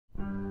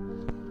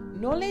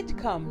Knowledge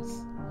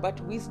comes, but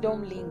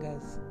wisdom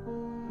lingers.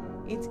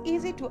 It's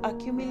easy to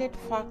accumulate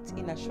facts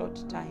in a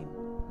short time,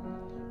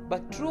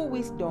 but true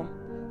wisdom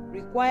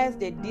requires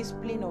the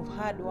discipline of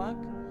hard work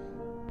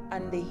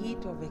and the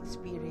heat of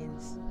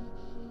experience.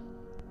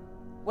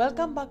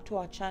 Welcome back to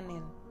our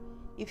channel.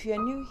 If you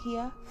are new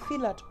here,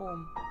 feel at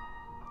home.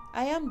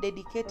 I am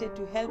dedicated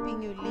to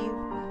helping you live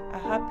a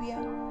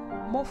happier,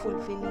 more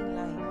fulfilling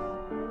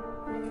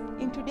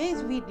life. In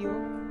today's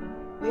video,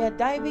 we are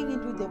diving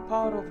into the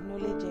power of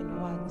knowledge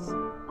and words,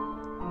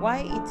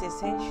 why it's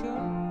essential,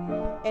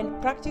 and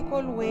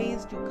practical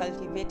ways to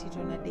cultivate it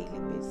on a daily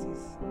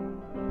basis.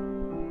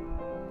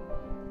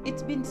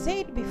 It's been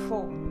said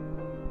before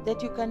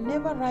that you can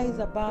never rise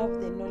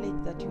above the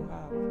knowledge that you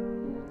have.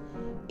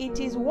 It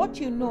is what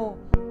you know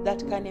that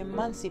can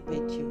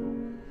emancipate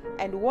you,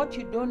 and what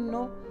you don't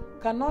know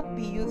cannot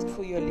be used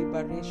for your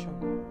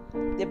liberation.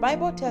 The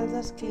Bible tells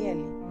us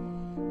clearly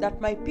that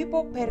my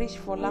people perish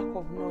for lack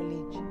of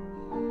knowledge.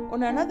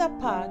 On another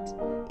part,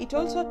 it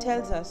also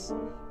tells us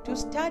to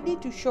study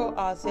to show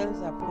ourselves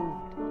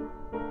approved.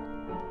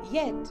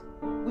 Yet,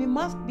 we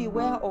must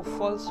beware of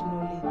false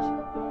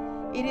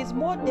knowledge. It is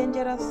more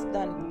dangerous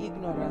than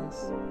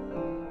ignorance.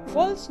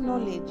 False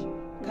knowledge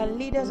can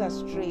lead us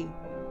astray,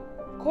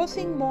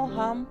 causing more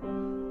harm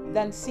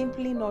than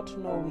simply not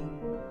knowing.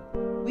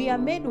 We are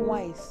made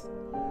wise,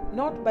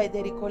 not by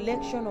the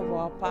recollection of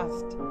our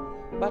past,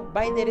 but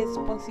by the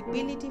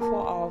responsibility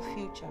for our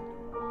future.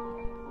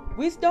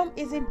 Wisdom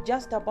isn't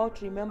just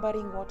about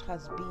remembering what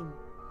has been,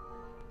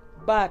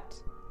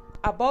 but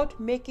about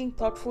making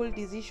thoughtful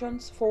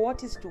decisions for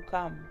what is to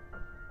come.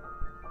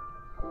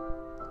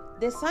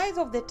 The size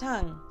of the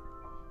tongue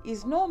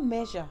is no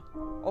measure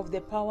of the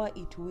power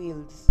it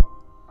wields.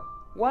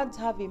 Words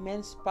have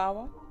immense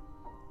power.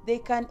 They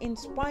can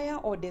inspire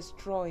or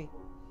destroy.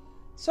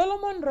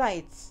 Solomon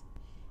writes,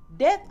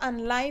 "Death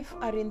and life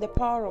are in the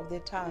power of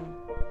the tongue,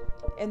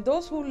 and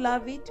those who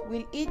love it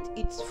will eat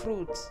its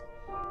fruits."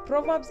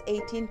 Proverbs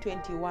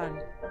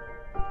 18:21.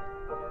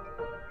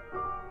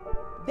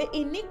 The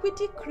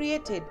iniquity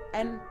created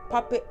and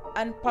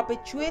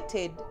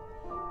perpetuated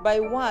by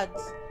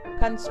words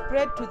can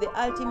spread to the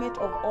ultimate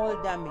of all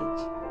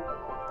damage,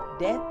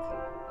 death.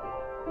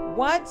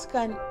 Words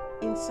can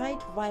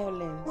incite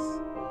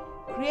violence,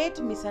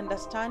 create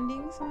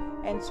misunderstandings,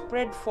 and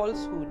spread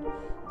falsehood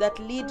that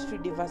leads to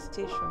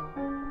devastation.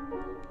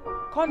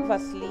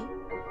 Conversely,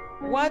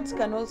 words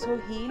can also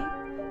heal,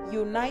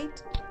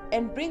 unite,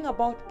 and bring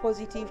about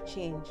positive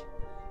change.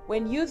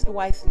 When used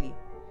wisely,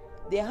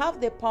 they have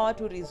the power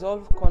to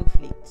resolve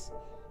conflicts,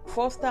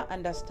 foster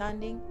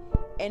understanding,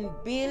 and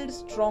build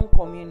strong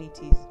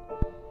communities.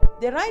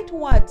 The right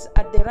words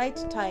at the right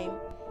time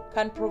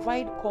can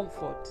provide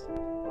comfort,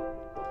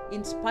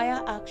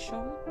 inspire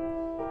action,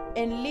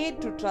 and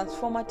lead to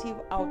transformative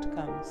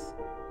outcomes.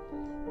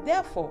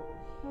 Therefore,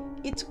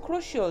 it's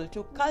crucial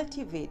to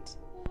cultivate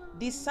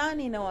discern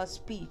in our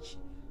speech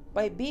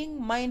by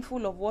being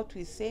mindful of what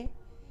we say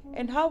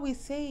and how we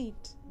say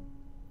it.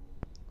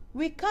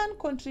 We can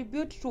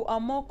contribute to a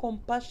more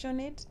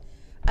compassionate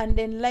and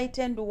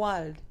enlightened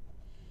world.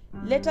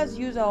 Let us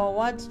use our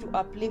words to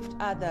uplift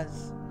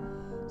others,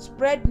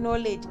 spread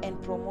knowledge, and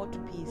promote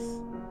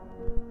peace.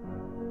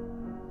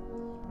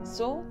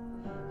 So,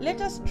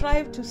 let us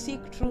strive to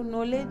seek true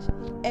knowledge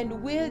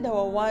and wield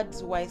our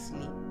words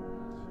wisely.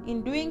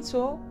 In doing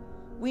so,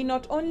 we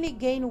not only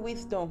gain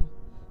wisdom,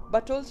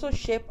 but also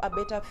shape a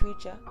better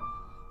future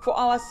for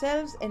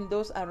ourselves and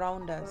those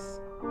around us.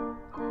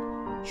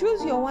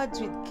 Choose your words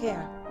with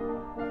care,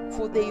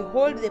 for they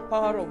hold the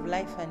power of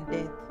life and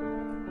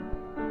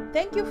death.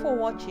 Thank you for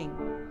watching.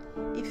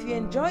 If you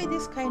enjoy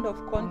this kind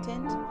of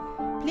content,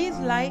 please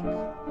like,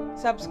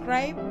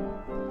 subscribe,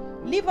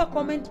 leave a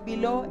comment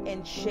below,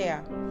 and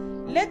share.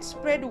 Let's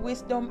spread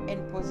wisdom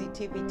and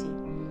positivity.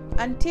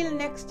 Until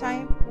next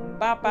time,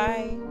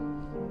 bye-bye.